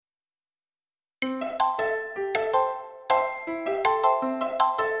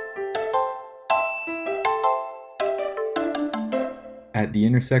At the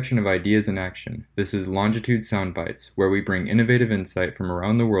intersection of ideas and action, this is Longitude Soundbites, where we bring innovative insight from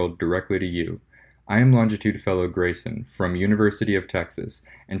around the world directly to you. I am Longitude Fellow Grayson from University of Texas,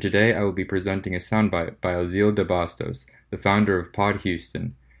 and today I will be presenting a soundbite by Ozil de Bastos, the founder of Pod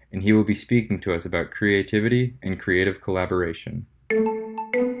Houston, and he will be speaking to us about creativity and creative collaboration.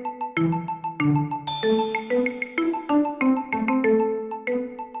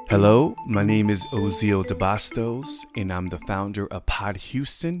 Hello, my name is Ozil de Bastos, and I'm the founder of Pod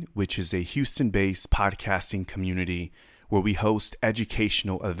Houston, which is a Houston-based podcasting community where we host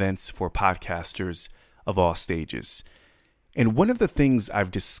educational events for podcasters of all stages. And one of the things I've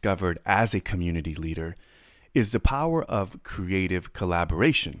discovered as a community leader is the power of creative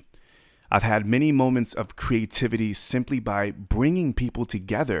collaboration. I've had many moments of creativity simply by bringing people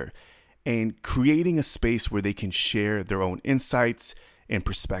together and creating a space where they can share their own insights and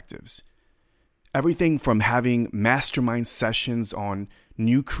perspectives. Everything from having mastermind sessions on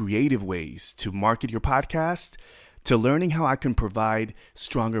new creative ways to market your podcast to learning how I can provide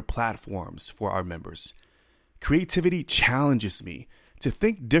stronger platforms for our members. Creativity challenges me to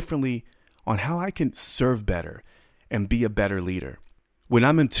think differently on how I can serve better and be a better leader. When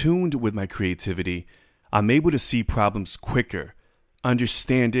I'm in tune with my creativity, I'm able to see problems quicker,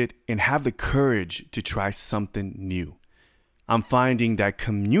 understand it, and have the courage to try something new. I'm finding that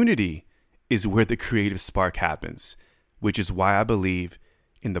community is where the creative spark happens, which is why I believe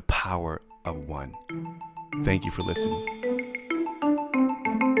in the power of one. Thank you for listening.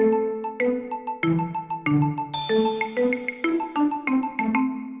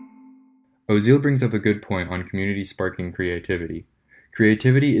 Ozil brings up a good point on community sparking creativity.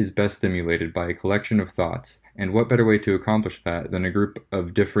 Creativity is best stimulated by a collection of thoughts, and what better way to accomplish that than a group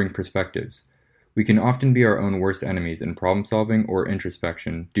of differing perspectives? We can often be our own worst enemies in problem-solving or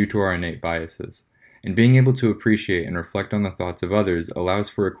introspection due to our innate biases, and being able to appreciate and reflect on the thoughts of others allows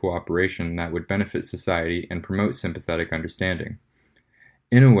for a cooperation that would benefit society and promote sympathetic understanding.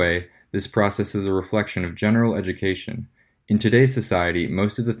 In a way, this process is a reflection of general education. In today's society,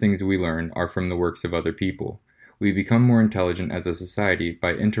 most of the things we learn are from the works of other people. We become more intelligent as a society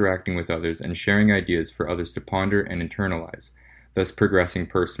by interacting with others and sharing ideas for others to ponder and internalize, thus progressing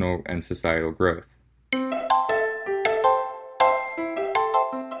personal and societal growth.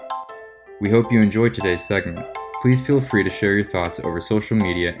 We hope you enjoyed today's segment. Please feel free to share your thoughts over social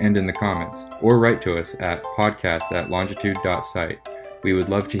media and in the comments, or write to us at podcast@longitude.site. We would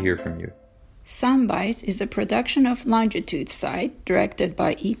love to hear from you. Soundbites is a production of Longitude Site, directed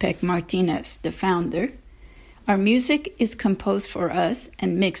by Ipek Martinez, the founder. Our music is composed for us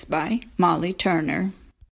and mixed by Molly Turner.